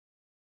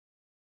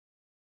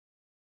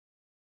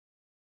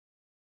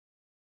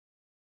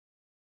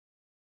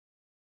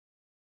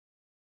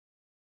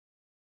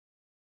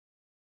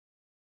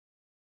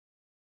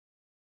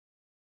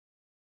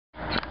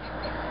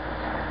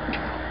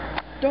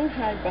Don't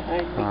hide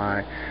behind me.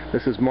 Hi.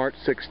 This is March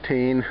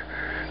 16,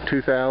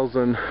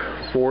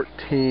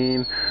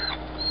 2014,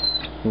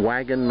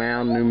 Wagon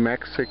Mound, New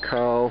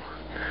Mexico.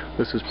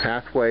 This is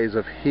Pathways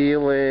of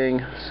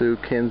Healing. Sue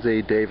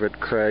Kinsey, David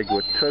Craig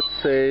with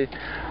Tootsie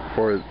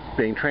for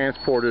being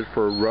transported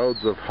for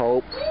Roads of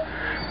Hope.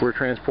 We're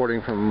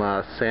transporting from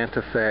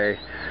Santa Fe,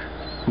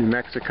 New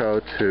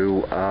Mexico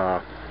to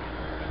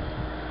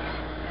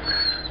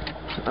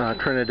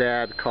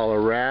Trinidad,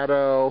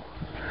 Colorado.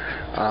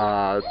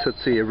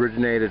 Tootsie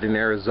originated in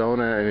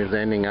Arizona and is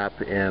ending up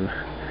in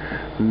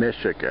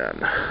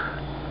Michigan,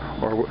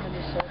 or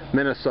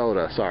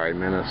Minnesota.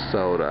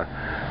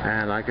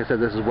 And like I said,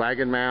 this is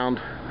Wagon Mound,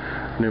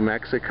 New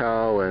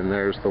Mexico, and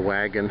there's the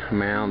Wagon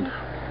Mound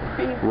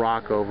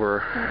rock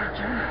over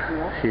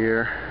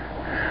here.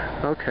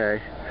 Okay,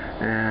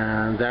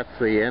 and that's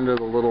the end of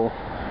the little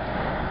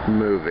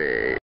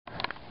movie.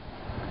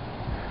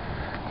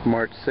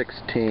 March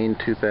 16,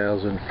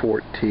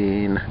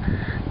 2014,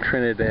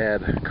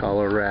 Trinidad,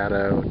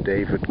 Colorado,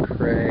 David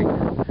Craig.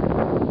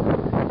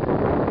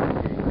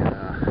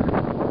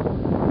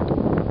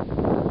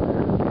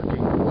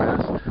 Looking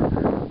west,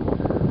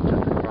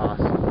 just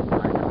across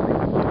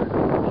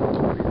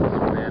I-25, the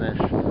Spanish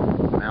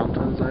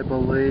mountains, I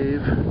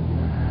believe.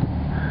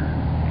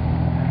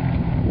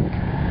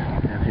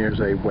 And here's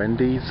a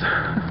Wendy's.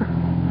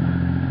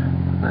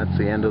 That's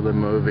the end of the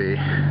movie.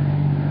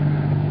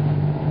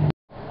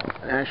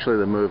 Actually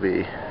the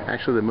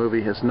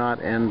movie has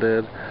not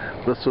ended.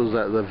 This was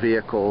the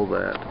vehicle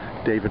that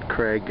David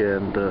Craig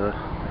and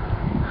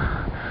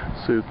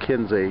Sue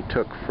Kinsey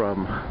took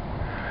from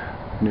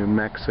New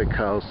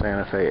Mexico,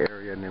 Santa Fe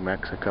area, New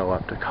Mexico,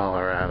 up to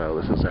Colorado.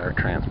 This is our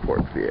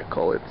transport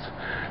vehicle.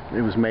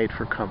 It was made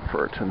for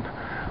comfort, and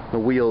the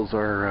wheels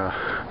are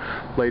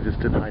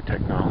latest in high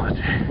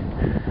technology.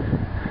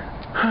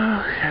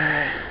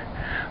 Okay,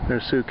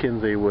 there's Sue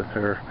Kinsey with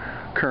her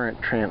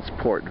current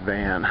transport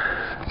van.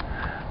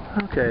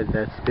 Okay,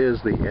 that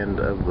is the end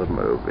of the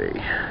movie.